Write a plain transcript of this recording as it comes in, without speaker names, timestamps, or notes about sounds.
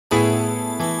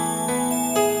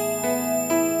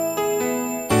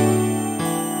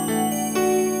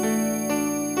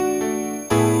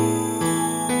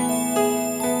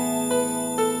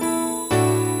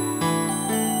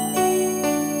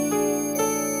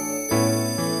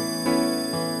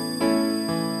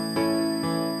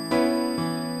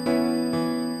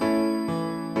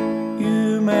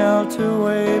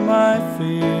away my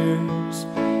fears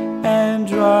and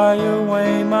dry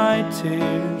away my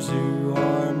tears. You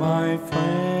are my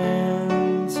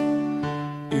friends,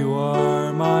 you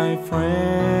are my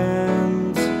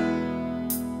friends.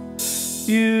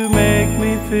 You make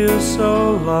me feel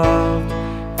so loved,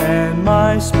 and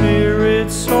my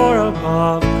spirit soar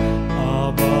above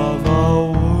a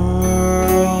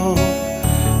world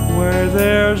where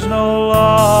there's no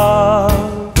love.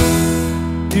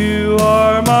 You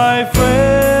are my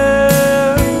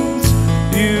friends,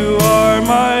 you are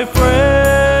my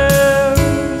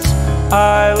friends.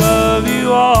 I love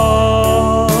you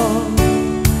all,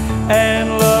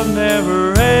 and love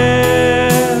never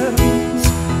ends.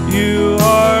 You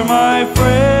are my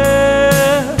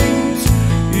friends,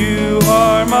 you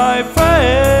are my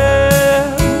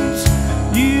friends.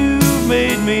 You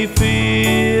made me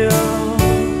feel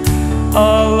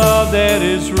a love that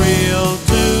is real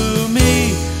to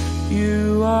me.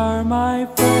 You are my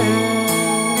friends.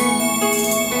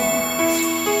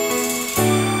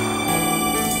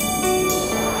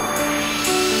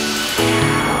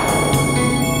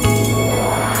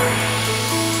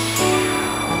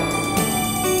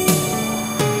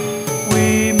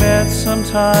 We met some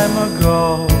time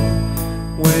ago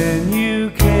when you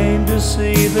came to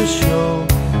see the show.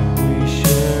 We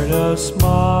shared a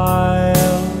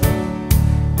smile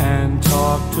and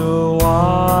talked a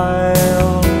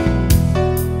while.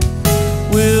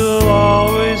 We'll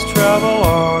always travel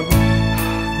on,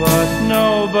 but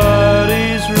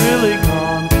nobody's really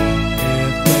gone.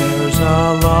 If there's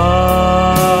a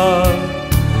love,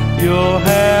 you'll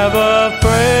have a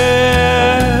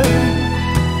friend.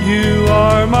 You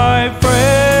are my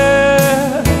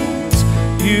friends,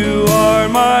 you are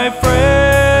my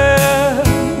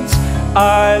friends.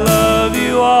 I love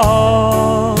you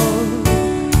all,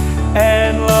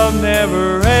 and love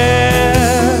never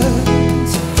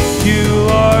ends. You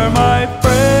are my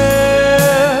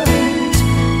friends,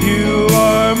 you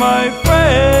are my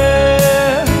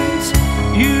friends.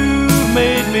 You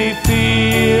made me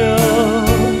feel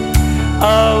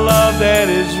a love that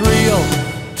is real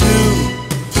to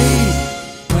me.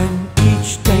 When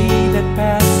each day that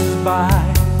passes by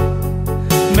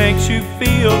makes you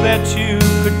feel that you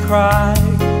could cry,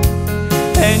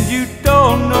 and you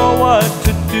don't know what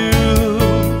to do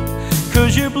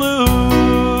 'cause you're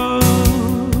blue,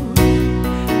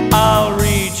 I'll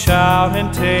reach out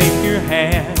and take your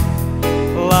hand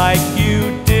like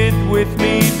you did with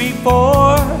me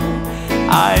before.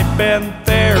 I've been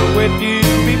there with you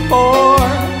before,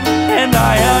 and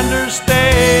I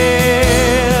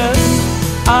understand,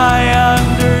 I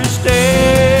understand.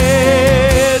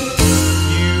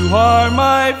 You are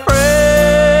my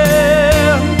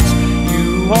friends,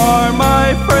 you are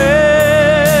my friends.